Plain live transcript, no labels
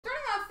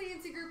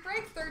group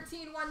break,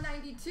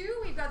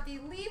 13,192. We've got the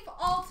Leaf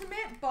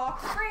Ultimate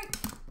box break.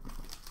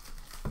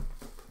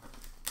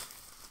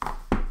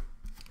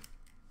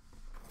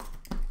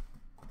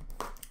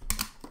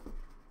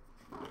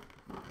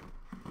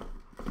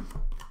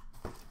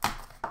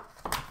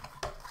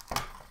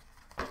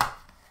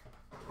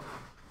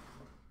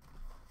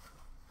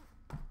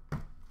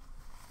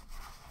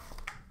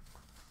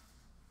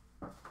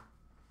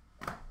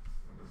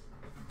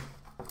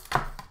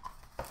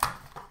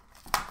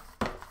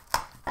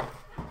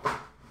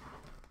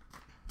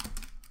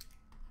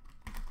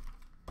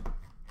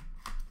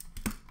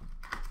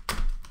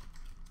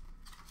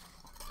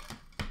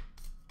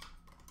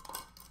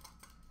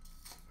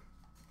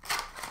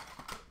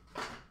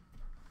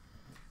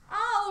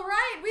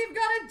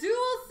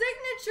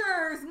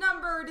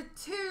 Numbered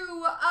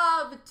 2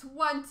 of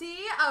 20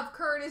 of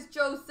Curtis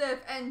Joseph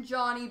and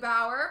Johnny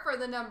Bauer for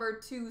the number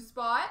 2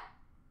 spot.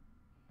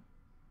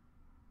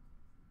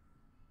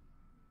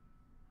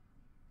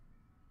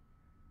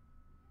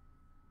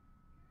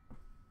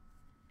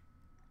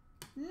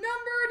 Numbered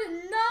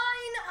 9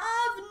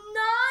 of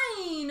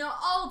 9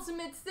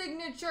 Ultimate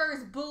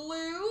Signatures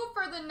blue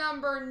for the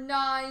number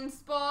 9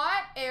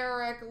 spot,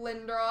 Eric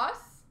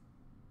Lindros.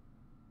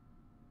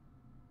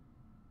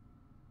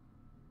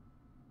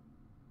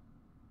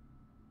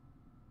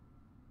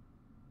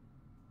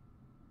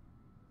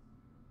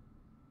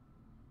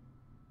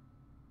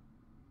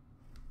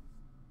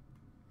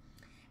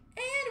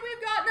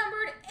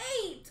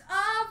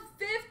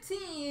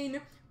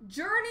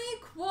 Journey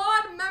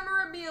Quad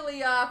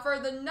Memorabilia for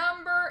the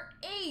number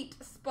 8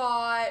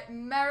 spot,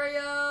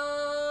 Mario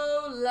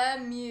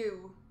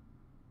Lemieux.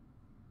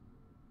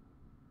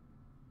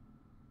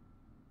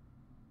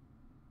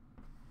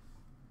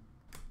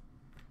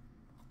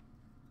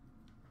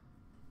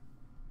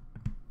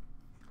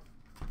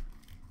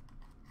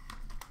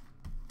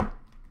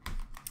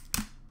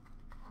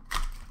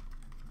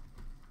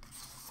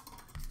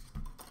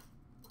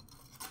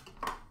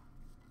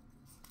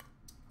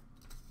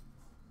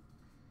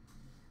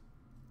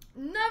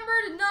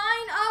 Numbered 9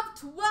 of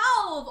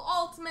 12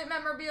 Ultimate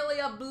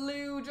Memorabilia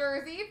blue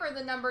jersey for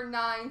the number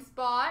 9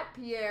 spot,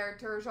 Pierre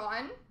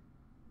Turgeon.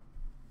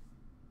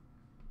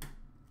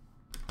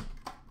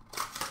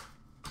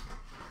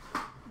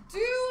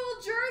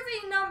 Dual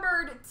jersey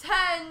numbered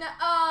 10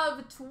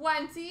 of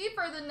 20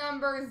 for the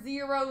number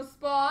 0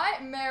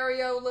 spot,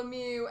 Mario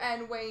Lemieux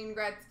and Wayne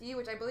Gretzky,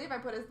 which I believe I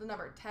put as the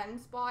number 10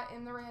 spot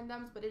in the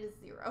randoms, but it is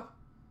 0.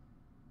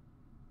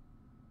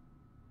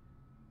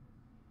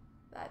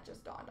 That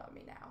just dawned on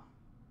me now.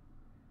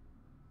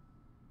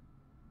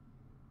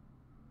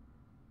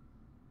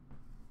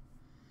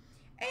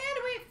 And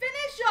we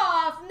finish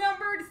off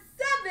numbered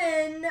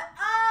 7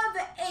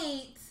 of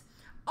 8.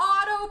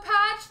 Auto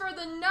patch for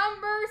the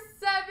number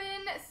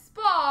 7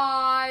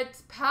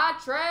 spot,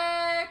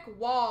 Patrick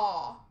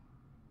Waugh.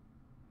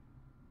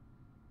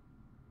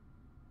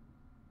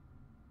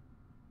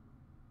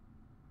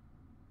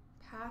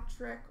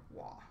 Patrick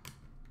Waugh.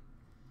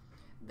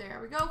 There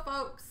we go,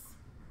 folks.